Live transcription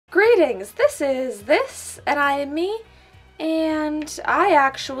Greetings, this is this, and I am me, and I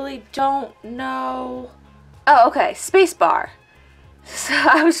actually don't know... Oh, okay, spacebar. So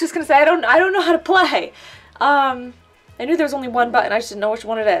I was just gonna say, I don't know how to play. I knew there was only one button, I just didn't know which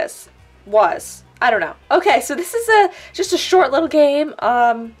one it is. I don't know. Okay, so this is just a short little game,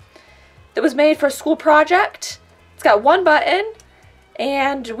 that was made for a school project. It's got one button,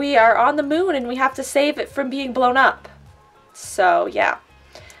 and we are on the moon, and we have to save it from being blown up. So, yeah.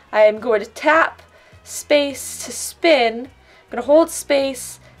 I am going to tap space to spin. I'm going to hold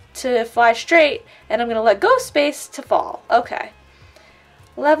space to fly straight, and I'm going to let go space to fall. Okay.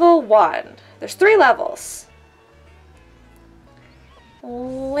 Level 1. There's 3 levels.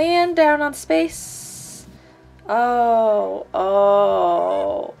 Land down on space. Oh.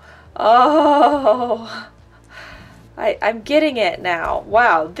 I'm getting it now.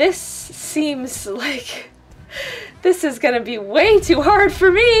 Wow, this seems like... This is gonna be way too hard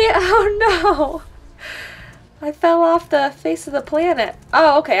for me. Oh no. I fell off the face of the planet.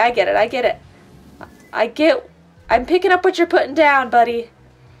 Oh, okay, I get it. I'm picking up what you're putting down, buddy.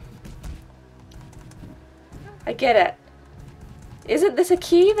 I get it. Isn't this a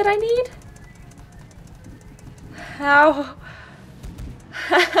key that I need? How?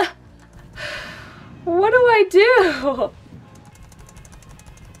 What do I do?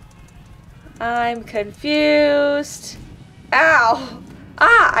 I'm confused. Ow!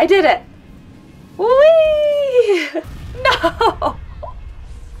 Ah, I did it! Whee! No!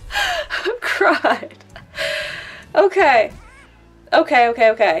 Cried. Okay.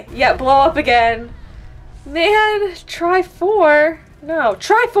 Okay. Yeah, blow up again. Man, try 4. No,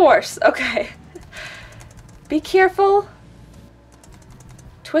 Triforce. Okay. Be careful.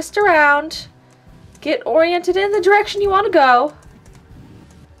 Twist around. Get oriented in the direction you want to go.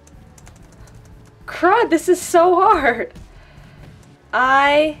 Crud, this is so hard.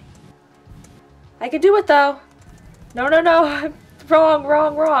 I can do it though. No.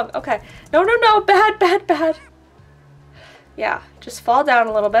 Wrong. Okay. No. Bad. Yeah, just fall down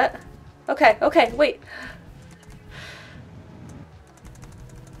a little bit. Okay, wait.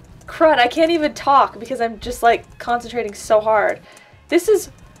 Crud, I can't even talk because I'm just like concentrating so hard. This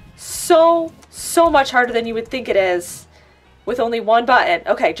is so much harder than you would think it is. With only one button.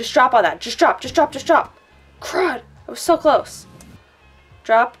 Okay, just drop on that. Just drop. Crud! I was so close.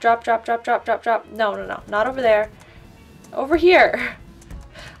 Drop. No. Not over there. Over here.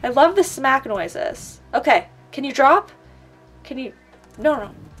 I love the smack noises. Okay, can you drop? Can you... No.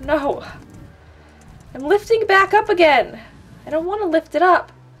 I'm lifting back up again. I don't want to lift it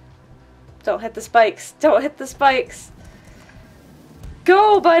up. Don't hit the spikes.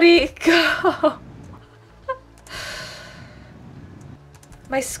 Go, buddy. Go.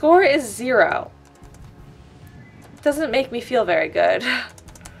 My score is 0. Doesn't make me feel very good.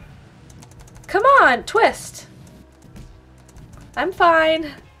 Come on, twist. I'm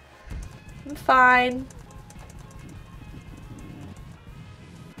fine.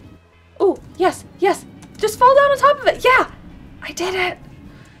 Ooh, yes. Just fall down on top of it. Yeah, I did it.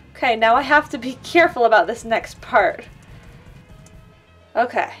 Okay, now I have to be careful about this next part.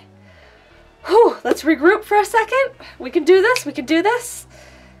 Okay. Whew, let's regroup for a second. We can do this.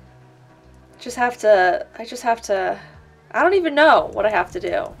 I just have to, I don't even know what I have to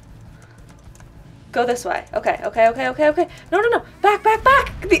do. Go this way. Okay. No. Back.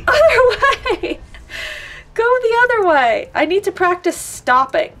 The other way. Go the other way. I need to practice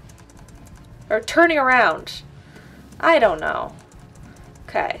stopping. Or turning around. I don't know.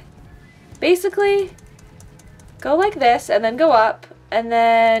 Okay. Basically, go like this and then go up. And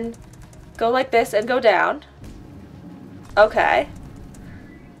then go like this and go down. Okay.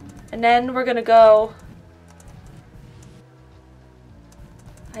 And then we're gonna go...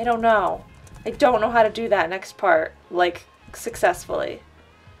 I don't know. I don't know how to do that next part, like, successfully.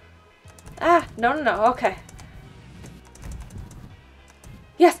 Ah, no. Okay.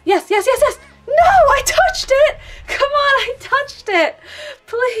 Yes. No, I touched it! Come on, I touched it!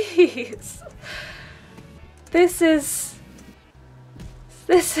 Please. This is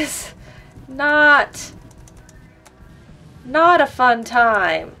not a fun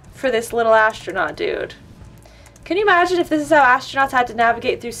time for this little astronaut dude. Can you imagine if this is how astronauts had to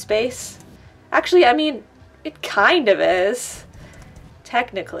navigate through space? Actually, I mean, it kind of is.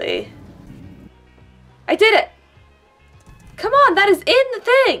 Technically. I did it! Come on, that is in the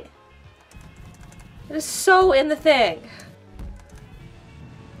thing! It is so in the thing.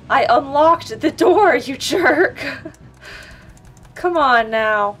 I unlocked the door, you jerk! Come on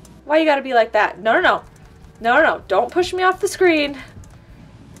now. Why you gotta be like that? No. Don't push me off the screen.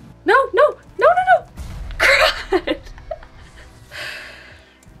 No. God.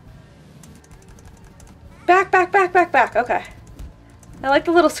 Back, back, back, back, back. Okay. I like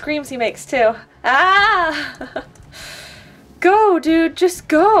the little screams he makes too. Ah! Go, dude. Just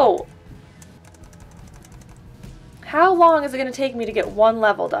go. How long is it going to take me to get one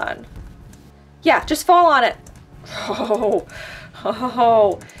level done? Yeah, just fall on it. Oh,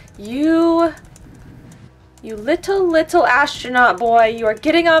 oh, you little astronaut boy. You are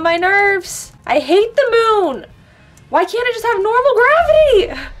getting on my nerves. I hate the moon. Why can't I just have normal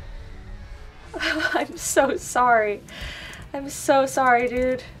gravity? I'm so sorry. I'm so sorry,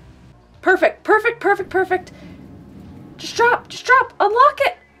 dude. Perfect, perfect, perfect, perfect. Just drop, unlock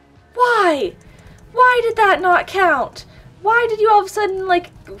it. Why? Why did that not count? Why did you all of a sudden,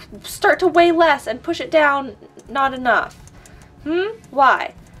 like, start to weigh less and push it down not enough?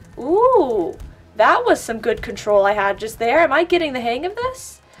 Why? Ooh, that was some good control I had just there. Am I getting the hang of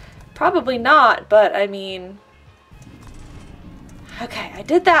this? Probably not, but I mean... Okay, I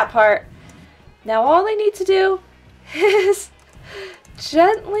did that part. Now all I need to do is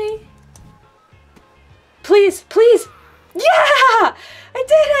gently... Please, please! Yeah! I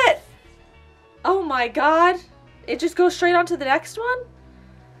did it! Oh my god. It just goes straight on to the next one?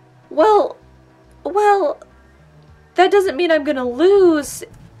 Well, that doesn't mean I'm gonna lose.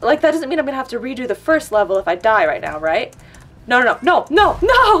 Like, that doesn't mean I'm gonna have to redo the first level if I die right now, right? No!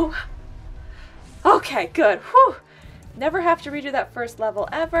 Okay, good. Whew. Never have to redo that first level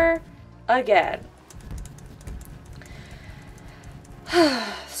ever again.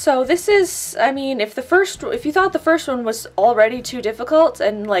 So this is, I mean, if you thought the first one was already too difficult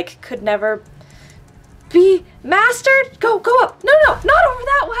and, like, could never be mastered, go up. No, not over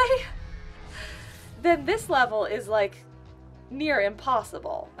that way. Then this level is, like, near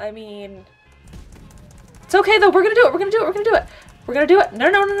impossible. I mean, it's okay though. We're gonna do it.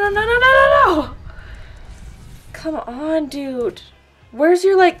 No. Come on, dude. Where's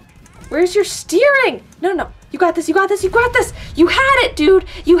your steering? No. You got this. You had it, dude.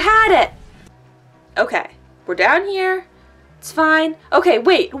 You had it. Okay, we're down here. It's fine. Okay,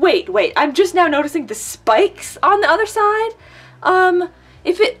 wait. I'm just now noticing the spikes on the other side. As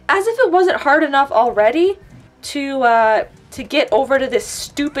if it wasn't hard enough already to get over to this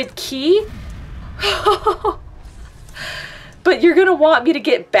stupid key. But you're gonna want me to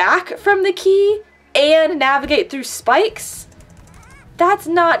get back from the key and navigate through spikes? That's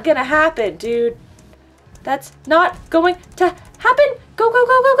not gonna happen, dude. That's not going to happen. Go.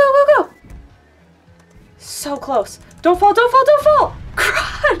 So close. Don't fall.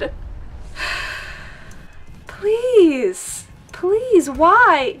 Crud. Please,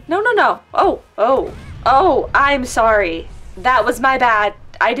 why? No. Oh, I'm sorry. That was my bad.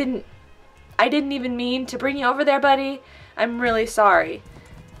 I didn't even mean to bring you over there, buddy. I'm really sorry.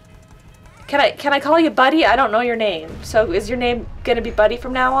 Can I call you Buddy? I don't know your name. So is your name gonna be Buddy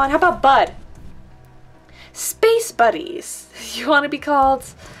from now on? How about Bud? Space buddies. You want to be called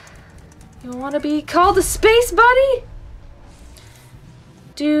a space buddy?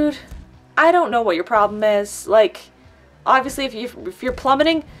 Dude, I don't know what your problem is. Like, obviously if you're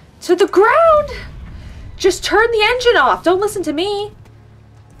plummeting to the ground, just turn the engine off. Don't listen to me.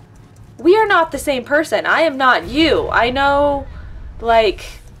 We are not the same person. I am not you. I know, like,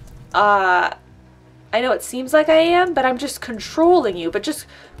 I know it seems like I am, but I'm just controlling you. But just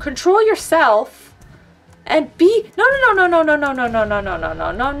control yourself. And be no.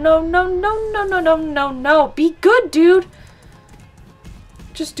 Be good, dude.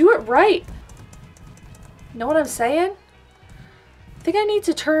 Just do it right. Know what I'm saying? I think I need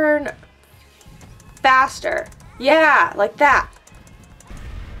to turn faster. Yeah, like that.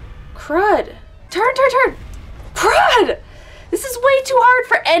 Crud. Turn. Crud! This is way too hard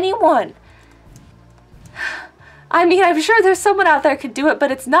for anyone. I mean, I'm sure there's someone out there who could do it,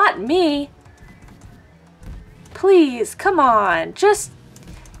 but it's not me. Please, come on. Just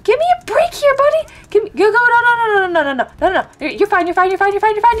give me a break here, buddy. No. You're fine.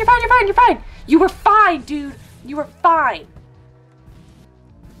 You were fine, dude. You were fine.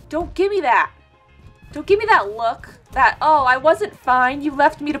 Don't give me that. Don't give me that look. That, oh, I wasn't fine. You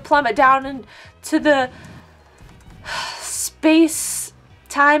left me to plummet down into the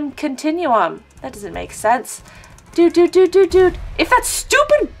space-time continuum. That doesn't make sense. Dude. If that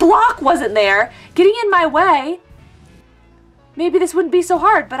stupid block wasn't there, getting in my way, maybe this wouldn't be so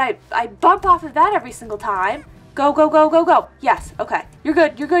hard, but I bump off of that every single time. Go. Yes, okay. You're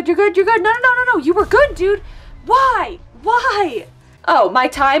good. No. You were good, dude. Why? Oh, my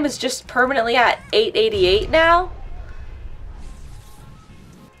time is just permanently at 8:88 now?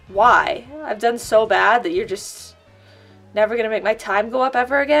 Why? I've done so bad that you're just never gonna make my time go up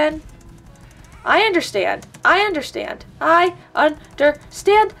ever again? I understand.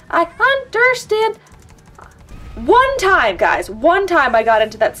 One time, guys. One time I got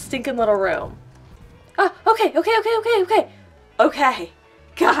into that stinking little room. Oh, okay. Okay,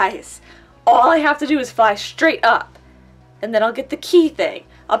 guys. All I have to do is fly straight up. And then I'll get the key thing.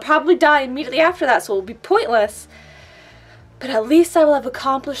 I'll probably die immediately after that, so it will be pointless. But at least I will have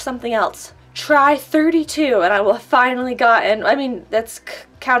accomplished something else. Try 32, and I will have finally gotten... I mean, that's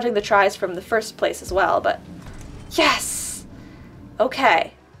counting the tries from the first place as well, but... Yes!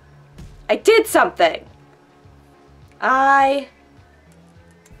 Okay. I did something! I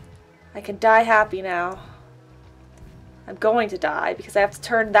can die happy now. I'm going to die because I have to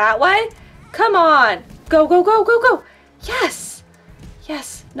turn that way? Come on! Go, go, go, go, go! Yes!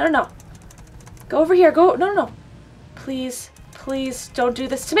 Yes. No, no, no. Go over here. Go. No, no, no. Please, please don't do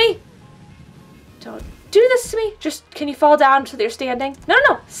this to me. Don't do this to me. Just, can you fall down so that you're standing? No,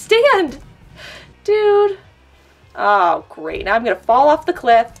 no, no. Stand! Dude. Oh, great. Now I'm going to fall off the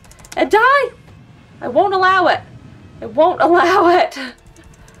cliff and die. I won't allow it. I won't allow it.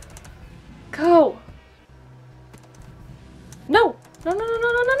 Go. No. No, no, no, no,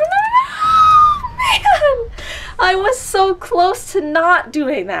 no, no, no, no, man. I was so close to not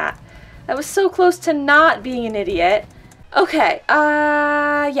doing that. I was so close to not being an idiot. Okay,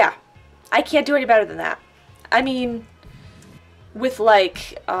 yeah. I can't do any better than that. I mean, with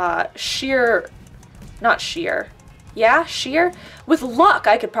like, sheer, not sheer. Yeah, sheer? With luck,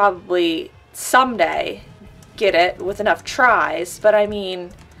 I could probably someday get it with enough tries, but I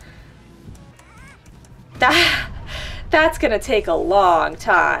mean, that's gonna take a long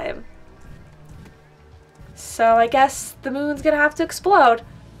time. So I guess the moon's gonna have to explode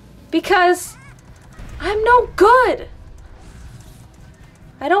because I'm no good.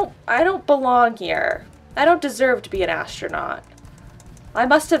 I don't belong here. I don't deserve to be an astronaut. I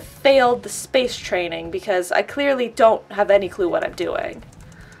must have failed the space training because I clearly don't have any clue what I'm doing.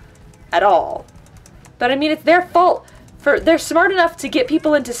 At all. But I mean, it's their fault. They're smart enough to get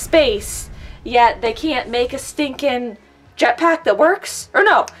people into space, yet they can't make a stinking jetpack that works? Or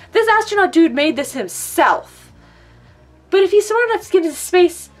no, this astronaut dude made this himself. But if he's smart enough to get into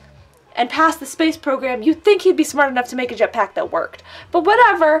space and pass the space program, you'd think he'd be smart enough to make a jetpack that worked. But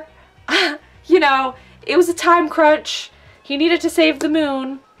whatever. You know, it was a time crunch. He needed to save the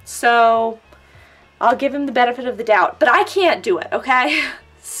moon, so I'll give him the benefit of the doubt. But I can't do it, okay?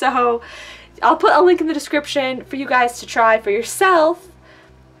 So I'll put a link in the description for you guys to try for yourself.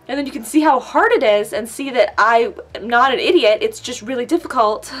 And then you can see how hard it is and see that I am not an idiot. It's just really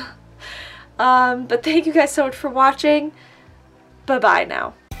difficult. But thank you guys so much for watching. Bye-bye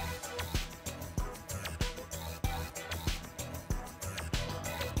now.